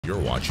You're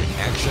watching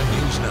Action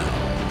News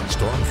Now.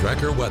 Storm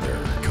Tracker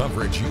weather.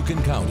 Coverage you can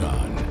count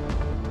on.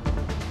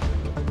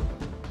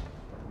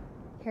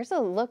 Here's a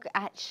look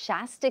at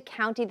Shasta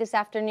County this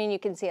afternoon. You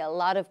can see a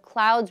lot of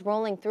clouds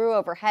rolling through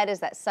overhead as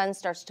that sun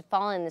starts to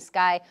fall in the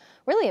sky.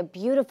 Really a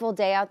beautiful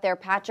day out there,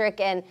 Patrick.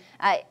 And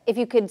if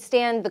you could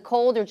stand the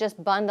cold or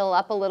just bundle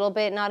up a little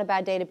bit, not a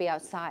bad day to be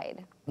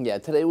outside. Yeah,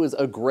 today was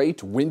a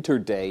great winter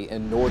day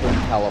in Northern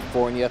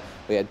California.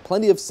 We had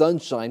plenty of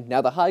sunshine. Now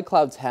the high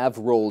clouds have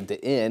rolled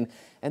in,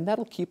 and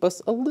that'll keep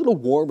us a little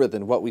warmer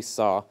than what we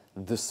saw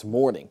this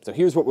morning. So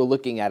here's what we're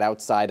looking at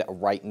outside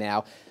right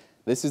now.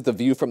 This is the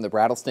view from the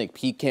Rattlesnake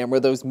Peak camera.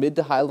 Those mid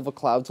to high level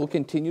clouds will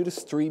continue to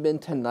stream in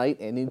tonight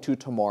and into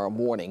tomorrow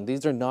morning.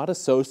 These are not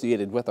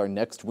associated with our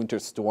next winter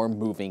storm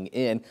moving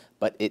in,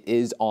 but it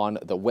is on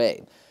the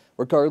way.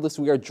 Regardless,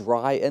 we are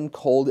dry and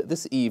cold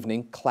this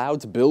evening,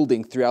 clouds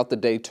building throughout the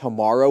day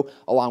tomorrow,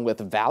 along with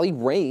valley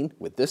rain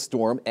with this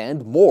storm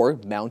and more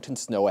mountain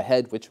snow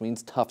ahead, which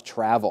means tough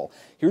travel.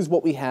 Here's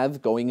what we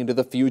have going into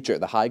the future.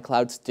 The high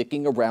clouds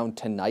sticking around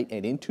tonight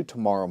and into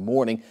tomorrow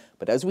morning,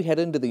 but as we head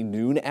into the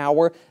noon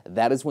hour,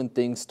 that is when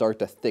things start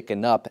to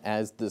thicken up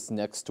as this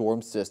next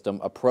storm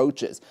system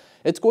approaches.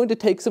 It's going to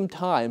take some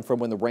time from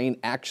when the rain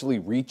actually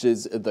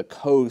reaches the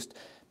coast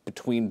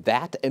between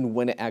that and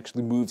when it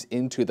actually moves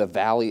into the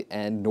valley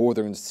and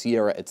northern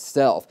Sierra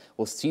itself.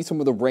 We'll see some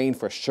of the rain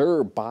for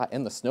sure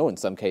and the snow in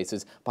some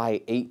cases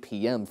by 8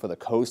 p.m. for the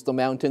coastal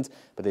mountains,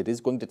 but it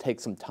is going to take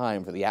some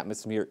time for the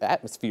atmosphere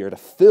to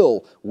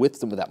fill with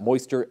some of that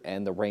moisture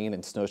and the rain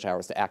and snow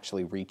showers to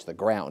actually reach the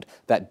ground.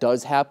 That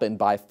does happen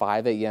by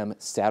 5 a.m.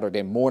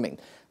 Saturday morning.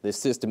 This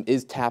system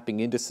is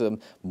tapping into some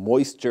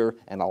moisture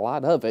and a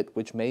lot of it,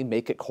 which may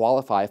make it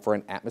qualify for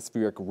an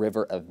atmospheric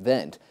river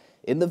event.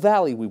 In the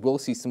valley, we will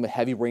see some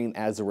heavy rain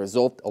as a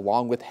result,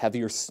 along with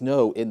heavier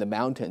snow in the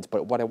mountains.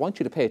 But what I want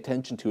you to pay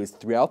attention to is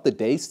throughout the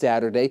day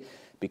Saturday,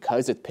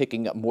 because it's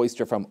picking up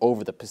moisture from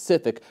over the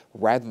Pacific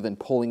rather than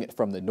pulling it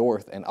from the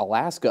north and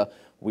Alaska,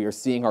 we are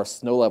seeing our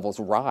snow levels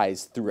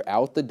rise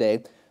throughout the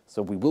day.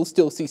 So we will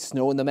still see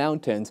snow in the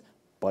mountains,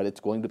 but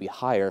it's going to be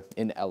higher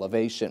in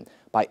elevation.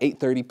 By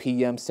 8:30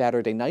 p.m.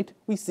 Saturday night,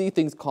 we see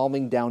things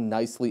calming down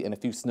nicely and a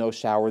few snow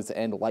showers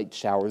and light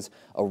showers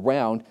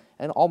around,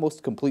 and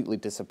almost completely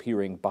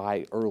disappearing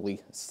by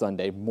early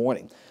Sunday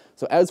morning.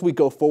 So as we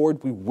go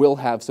forward, we will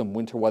have some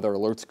winter weather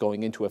alerts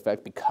going into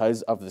effect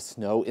because of the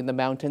snow in the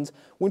mountains.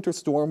 Winter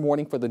storm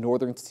warning for the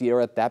northern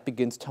Sierra, that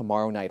begins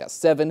tomorrow night at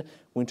 7.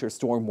 Winter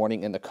storm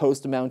warning in the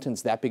coastal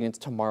mountains, that begins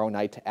tomorrow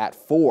night at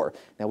 4.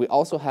 Now we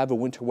also have a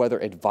winter weather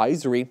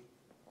advisory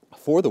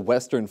for the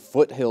western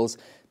foothills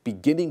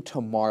beginning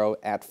tomorrow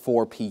at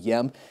 4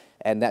 p.m.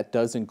 And that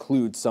does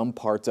include some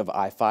parts of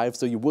I-5,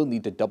 so you will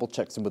need to double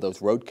check some of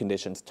those road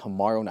conditions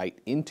tomorrow night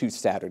into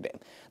Saturday.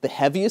 The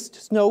heaviest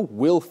snow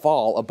will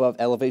fall above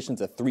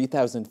elevations of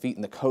 3,000 feet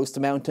in the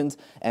coastal mountains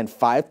and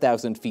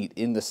 5,000 feet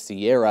in the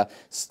Sierra.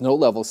 Snow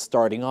levels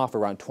starting off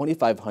around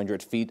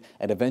 2,500 feet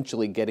and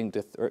eventually getting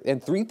to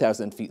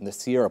 3,000 feet in the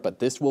Sierra, but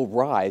this will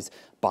rise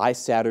by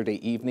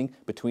Saturday evening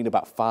between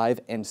about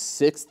 5,000 and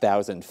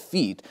 6,000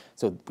 feet.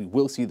 So we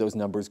will see those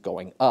numbers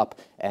going up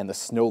and the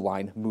snow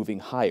line moving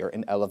higher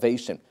in elevation.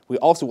 We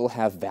also will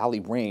have valley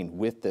rain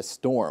with this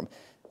storm.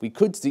 We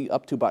could see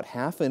up to about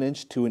 1/2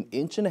 inch to 1.5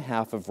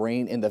 inches of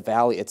rain in the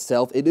valley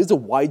itself. It is a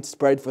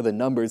widespread for the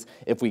numbers.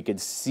 If we could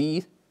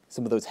see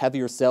some of those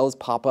heavier cells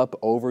pop up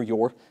over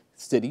your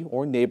city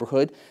or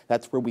neighborhood,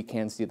 that's where we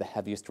can see the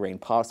heaviest rain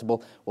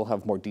possible. We'll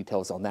have more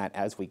details on that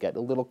as we get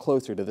a little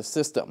closer to the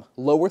system.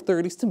 Lower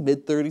 30s to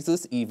mid 30s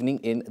this evening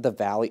in the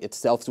valley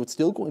itself, so it's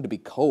still going to be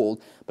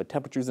cold, but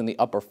temperatures in the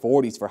upper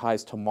 40s for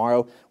highs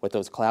tomorrow with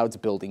those clouds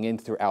building in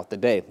throughout the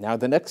day. Now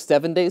the next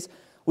 7 days,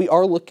 we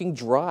are looking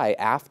dry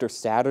after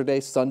Saturday.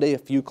 Sunday, a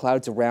few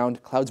clouds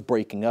around, clouds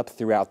breaking up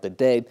throughout the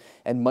day.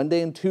 And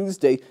Monday and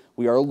Tuesday,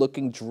 we are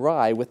looking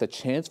dry with a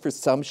chance for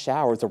some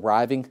showers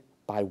arriving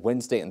by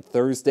Wednesday and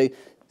Thursday.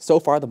 So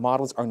far, the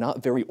models are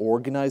not very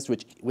organized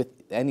with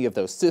any of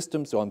those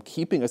systems, so I'm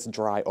keeping us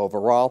dry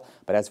overall.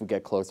 But as we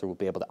get closer, we'll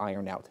be able to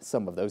iron out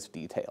some of those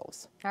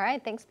details. All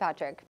right, thanks, Patrick.